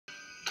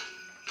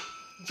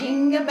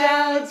Jingle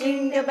bell,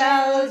 jingle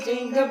bell,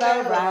 jingle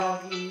bell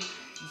rock.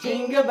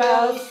 Jingle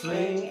bells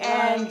swing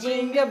and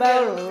jingle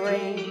bell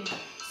ring.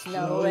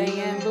 Snowing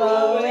and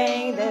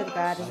blowing, the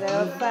God is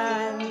so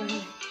fun.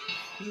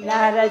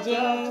 Not a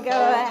jingle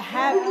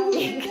have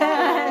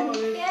begun.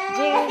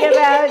 Jingle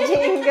bell,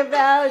 jingle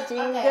bell,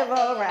 jingle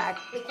bell rock.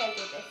 We can't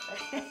do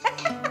this.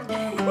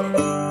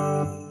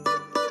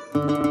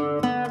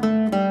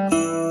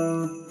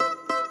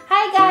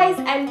 Hi guys,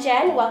 I'm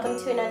Jen. Welcome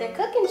to another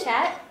Cook and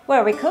Chat.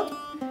 Where we cook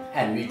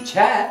and we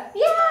chat.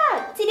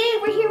 Yeah, today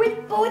we're here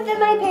with both of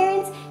my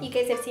parents. You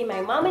guys have seen my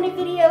mom in a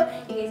video,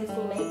 you guys have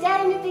seen my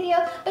dad in a video,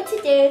 but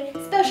today,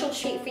 special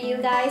treat for you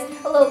guys,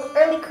 a little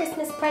early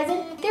Christmas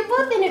present. They're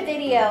both in a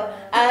video.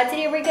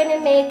 Today we're gonna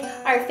make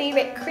our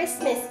favorite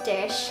Christmas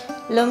dish.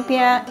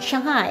 Lumpia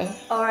Shanghai.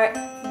 Or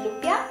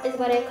Lumpia is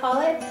what I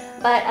call it,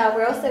 but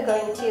we're also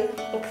going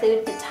to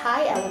include the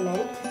Thai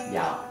element.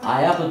 Yeah,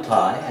 I have to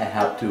Thai. I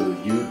have to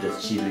use the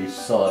chili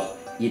sauce.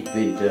 It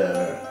with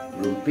the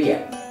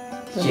Lumpiang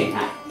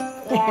Shanghai.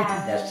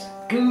 Yeah. That's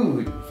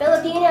good.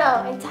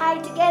 Filipino and Thai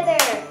together.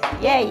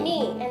 Yay.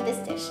 Me and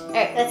this dish.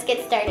 Alright, let's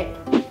get started.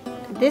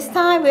 This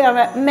time we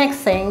are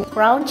mixing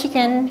ground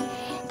chicken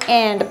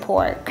and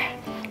pork.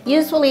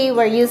 Usually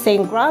we're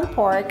using ground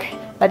pork,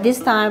 but this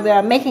time we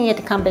are making it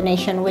a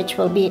combination which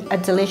will be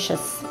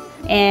delicious.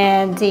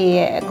 And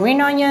the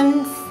green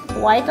onions,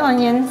 white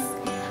onions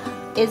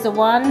is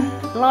one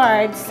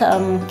large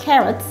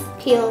carrots,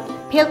 Peeled.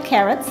 peeled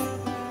carrots,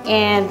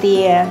 and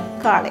the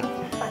garlic.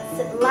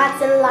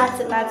 Lots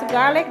Lots of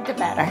garlic, the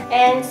better.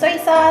 And soy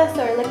sauce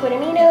or liquid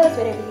aminos,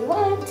 whatever you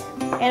want.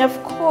 And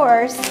of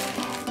course,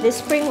 the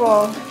spring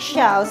roll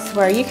shells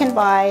where you can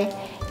buy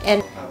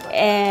in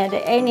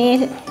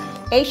any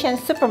Asian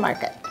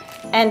supermarket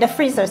and the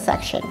freezer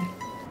section.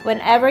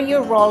 Whenever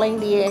you're rolling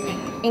the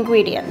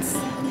ingredients,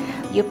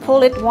 you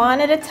pull it one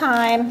at a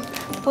time,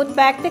 put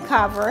back the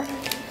cover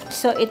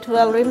so it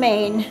will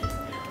remain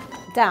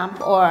damp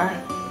or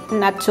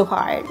not too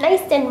hard.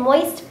 Nice and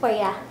moist for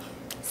ya.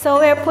 So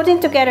we're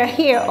putting together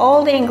here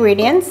all the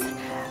ingredients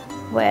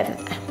with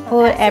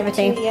put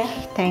everything.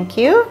 Thank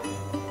you.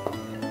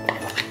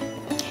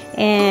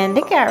 And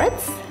the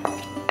carrots.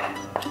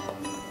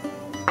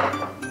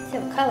 So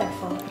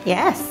colorful.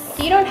 Yes.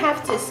 So you don't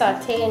have to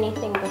saute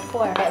anything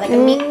before, right? Like a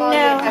meatball,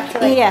 you have to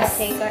like yes.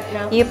 saute it.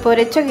 No. You put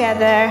it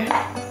together,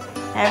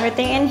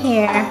 everything in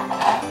here.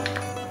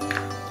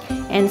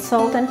 And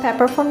salt and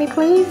pepper for me,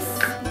 please.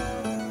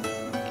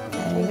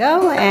 There you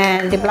go.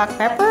 And the black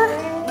pepper.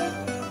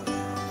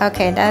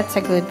 Okay, that's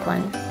a good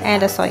one.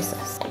 And the soy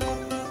sauce.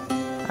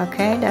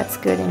 Okay, that's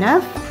good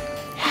enough.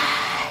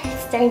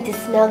 It's starting to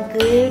smell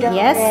good already.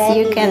 Yes,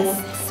 you can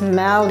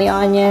smell the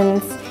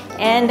onions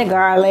and the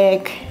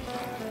garlic.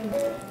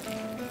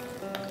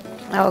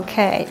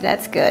 Okay,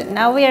 that's good.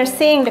 Now we are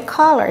seeing the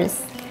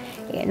colors.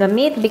 The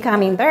meat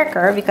becoming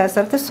darker because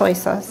of the soy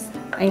sauce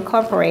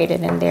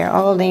incorporated in there,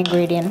 all the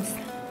ingredients.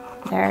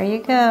 There you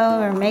go.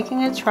 We're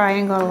making a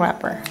triangle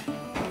wrapper.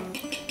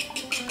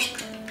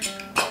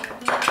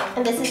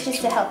 And this is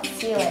just to help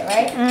seal it,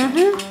 right?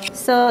 Mm-hmm.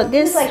 So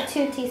this is like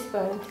 2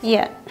 teaspoons.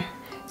 Yeah.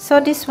 So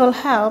this will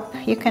help.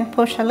 You can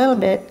push a little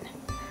bit.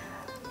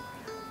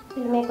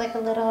 You make like a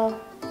little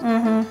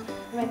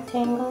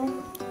rectangle.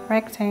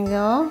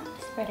 Rectangle.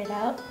 Spread it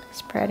out.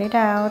 Spread it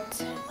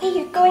out. Wait,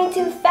 you're going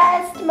too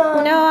fast,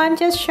 Mom. No, I'm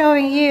just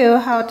showing you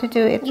how to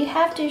do it. You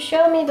have to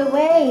show me the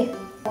way.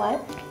 What?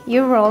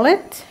 You roll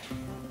it.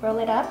 Roll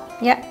it up?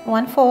 Yeah,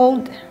 one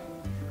fold.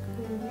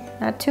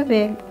 Not too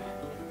big.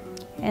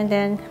 And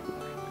then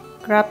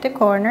grab the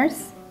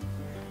corners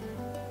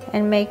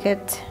and make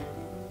it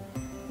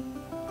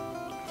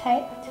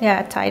tight.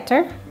 Yeah,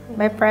 tighter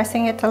by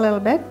pressing it a little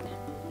bit.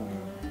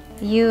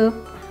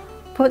 You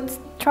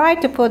try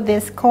to put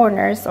these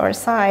corners or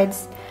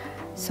sides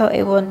so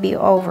it won't be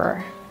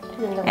over.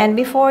 And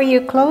before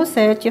you close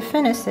it, you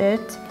finish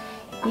it,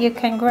 you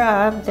can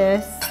grab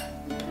this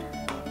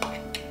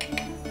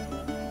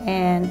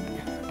and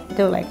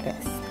do like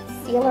this.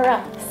 Seal her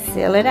up.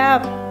 Seal it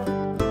up.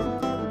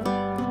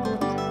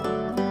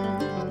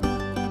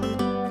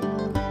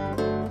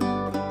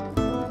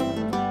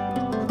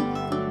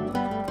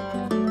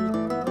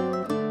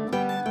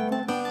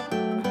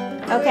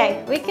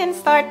 Okay, we can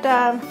start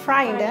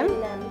frying them.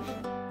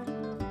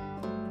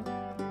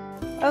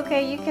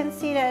 Okay, you can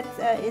see that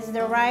is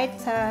the right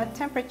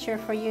temperature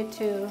for you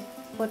to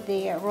put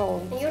the roll.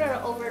 And you don't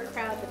want to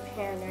overcrowd the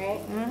pan,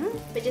 right?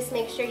 But just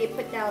make sure you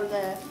put down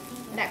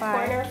that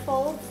corner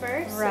fold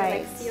first,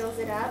 right. So it like seals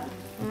it up.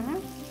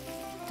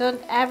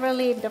 Don't ever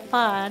leave the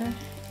pan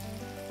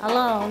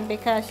alone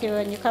because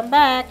when you come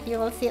back, you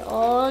will see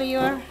all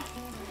your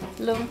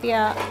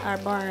lumpia are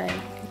burned.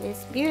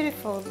 It's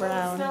beautiful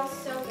brown. It smells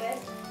so good.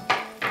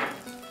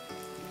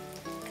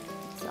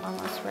 It's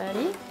almost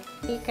ready.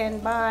 You can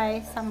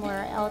buy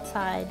somewhere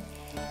outside.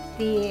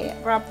 The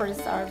wrappers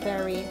are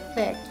very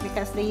thick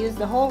because they use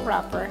the whole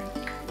wrapper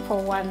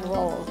for one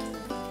roll.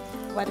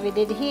 What we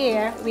did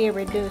here, we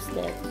reduced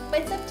it.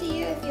 But it's up to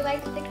you. If you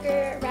like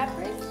thicker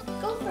wrappers,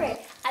 go for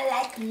it. I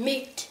like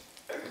meat.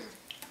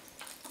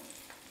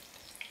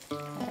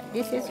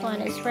 This is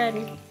one is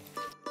ready.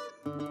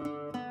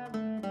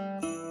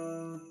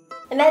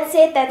 And that's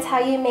it. That's how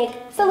you make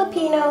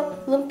Filipino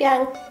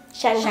Lumpiang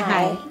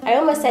Shanghai. I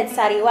almost said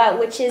sariwa,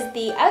 which is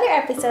the other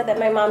episode that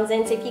my mom's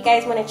in. So if you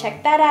guys want to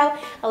check that out,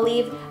 I'll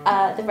leave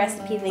the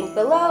recipe link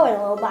below and a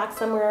little box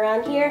somewhere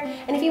around here.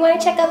 And if you want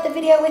to check out the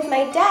video with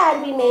my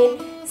dad, we made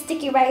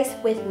sticky rice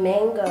with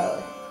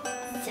mango.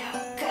 So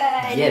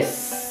good.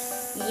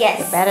 Yes. Yes.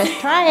 You better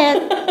try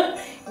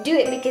it. Do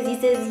it because he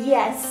says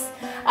yes.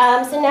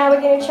 So now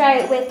we're going to try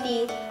it with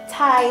the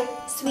Thai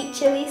sweet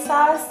chili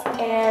sauce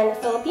and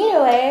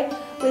Filipino way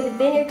with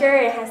vinegar.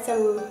 It has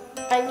some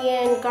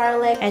onion,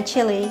 garlic, And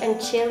chili. and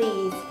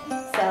chilies.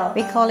 So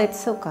We call it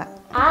suka.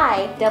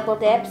 I double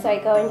dip, so I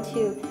go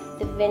into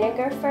the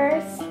vinegar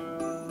first,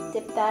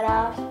 dip that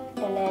off,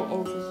 and then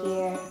into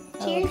here.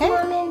 Cheers, Okay.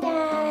 Mom and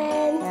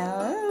Dad.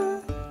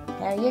 Oh,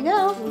 there you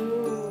go.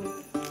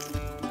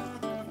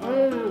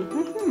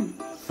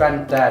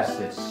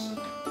 Fantastic.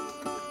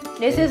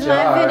 This is my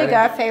Enjoy.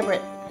 vinegar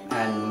favorite.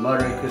 And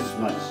Merry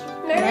Christmas.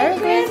 Merry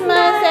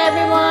Christmas,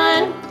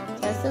 everyone.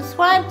 Just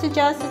subscribe to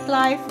Joseph's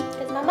Life.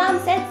 Because my mom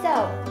said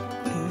so.